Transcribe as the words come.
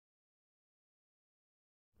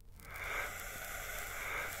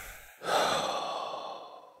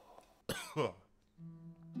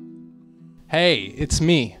Hey, it's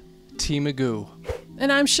me, T. Magoo. And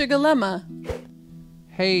I'm Sugalema.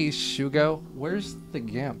 Hey, Shugo, where's the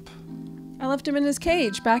Gimp? I left him in his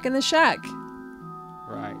cage back in the shack.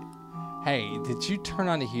 Right. Hey, did you turn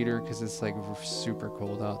on the heater? Because it's like super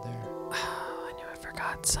cold out there. I knew I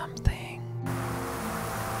forgot something.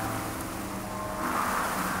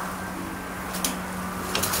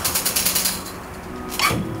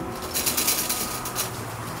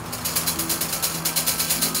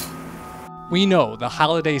 We know the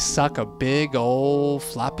holidays suck a big old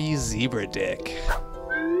floppy zebra dick.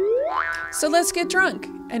 So let's get drunk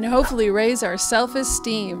and hopefully raise our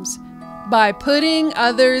self-esteems by putting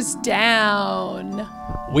others down.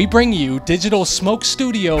 We bring you Digital Smoke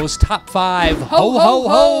Studios Top 5 Ho Ho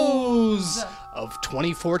Hos of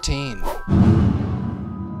 2014. Ho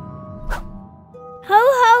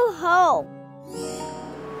ho ho.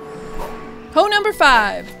 Ho number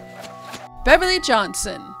 5, Beverly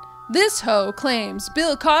Johnson. This hoe claims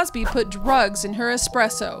Bill Cosby put drugs in her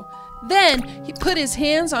espresso. Then he put his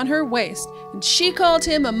hands on her waist and she called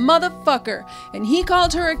him a motherfucker and he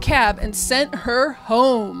called her a cab and sent her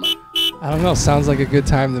home. I don't know, sounds like a good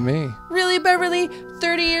time to me. Really, Beverly?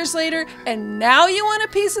 30 years later and now you want a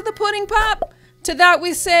piece of the pudding pop? To that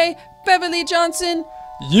we say, Beverly Johnson,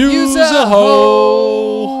 use a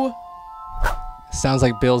hoe. Sounds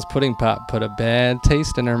like Bill's pudding pop put a bad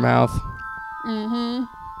taste in her mouth. Mm-hmm.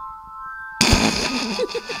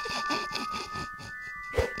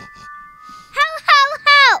 Ho ho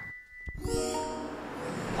ho.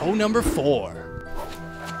 Ho number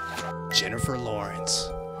 4, Jennifer Lawrence.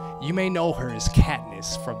 You may know her as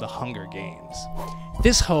Katniss from the Hunger Games.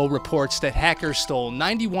 This hoe reports that hackers stole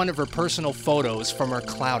 91 of her personal photos from her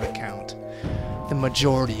cloud account, the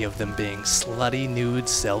majority of them being slutty nude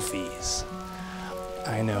selfies.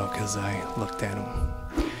 I know, because I looked at them.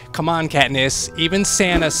 Come on, Katniss. Even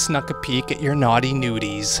Santa snuck a peek at your naughty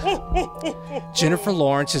nudies. Jennifer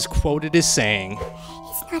Lawrence is quoted as saying,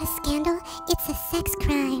 "It's not a scandal, it's a sex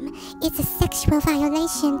crime. It's a sexual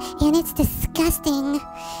violation, and it's disgusting."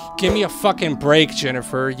 "Give me a fucking break,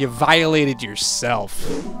 Jennifer. You violated yourself.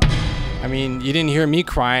 I mean, you didn't hear me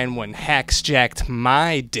crying when hacks jacked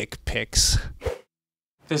my dick pics."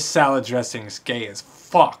 This salad dressing's gay as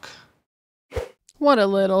fuck. What a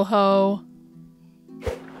little hoe.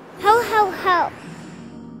 Ho ho ho.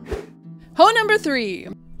 Ho number 3,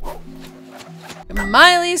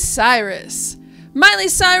 Miley Cyrus. Miley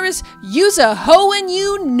Cyrus, use a hoe and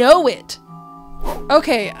you know it.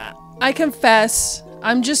 Okay, I confess,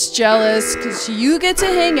 I'm just jealous because you get to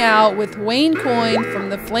hang out with Wayne Coyne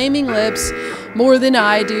from the Flaming Lips more than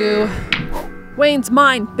I do. Wayne's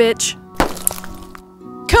mine, bitch.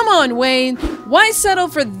 Come on, Wayne, why settle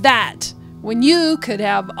for that when you could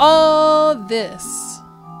have all this?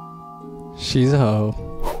 She's a hoe.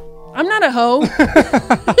 I'm not a hoe.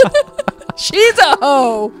 She's a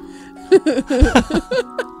hoe.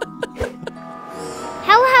 Ho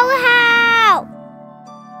ho ho.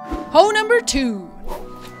 Ho number 2,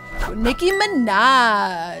 Nicki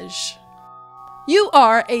Minaj. You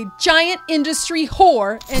are a giant industry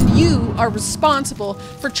whore and you are responsible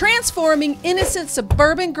for transforming innocent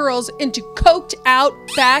suburban girls into coked out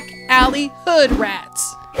back alley hood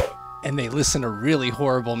rats. And they listen to really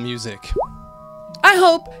horrible music. I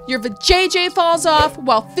hope your vajayjay falls off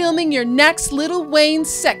while filming your next Lil Wayne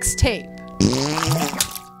sex tape.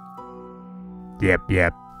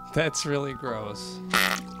 Yep. That's really gross.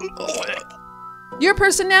 Your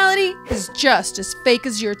personality is just as fake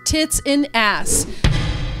as your tits and ass.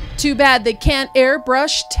 Too bad they can't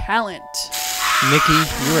airbrush talent. Nikki,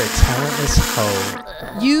 you're a talentless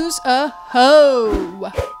hoe. Use a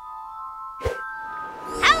hoe.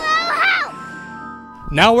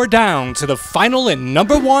 Now we're down to the final and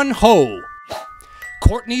number 1 hoe.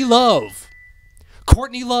 Courtney Love.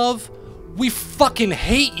 Courtney Love, we fucking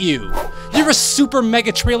hate you. You're a super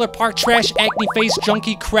mega trailer park trash acne face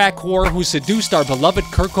junkie crack whore who seduced our beloved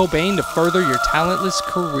Kurt Cobain to further your talentless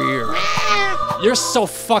career. You're so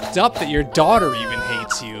fucked up that your daughter even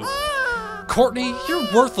hates you. Courtney, you're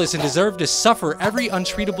worthless and deserve to suffer every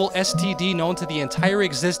untreatable STD known to the entire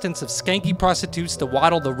existence of skanky prostitutes to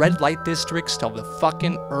waddle the red light districts of the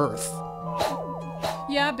fucking earth.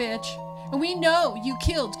 Yeah, bitch. And we know you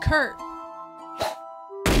killed Kurt.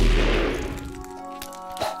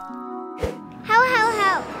 Ho ho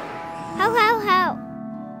ho. Ho ho ho.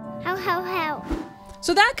 Ho ho ho.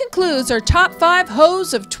 So that concludes our top 5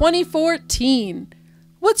 hoes of 2014.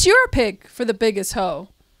 What's your pick for the biggest hoe?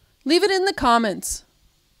 Leave it in the comments.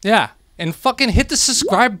 Yeah, and fucking hit the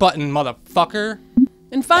subscribe button, motherfucker.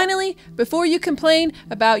 And finally, before you complain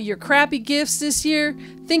about your crappy gifts this year,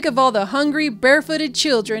 think of all the hungry, barefooted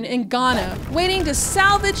children in Ghana waiting to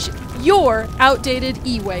salvage your outdated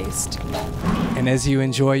e-waste. And as you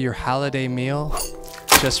enjoy your holiday meal,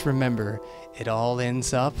 just remember, it all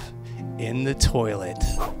ends up in the toilet.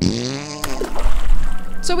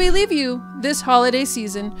 So we leave you this holiday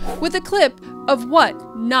season with a clip of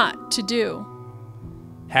what not to do.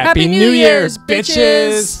 Happy New Year's,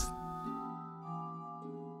 bitches!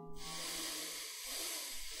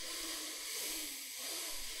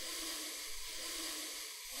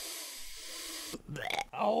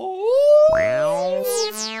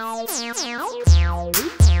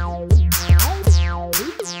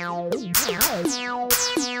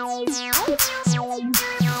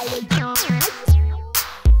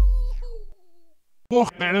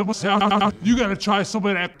 Look, man, it was you gotta try some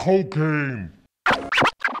of that cocaine.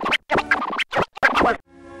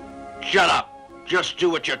 Shut up. Just do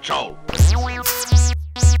what you're told.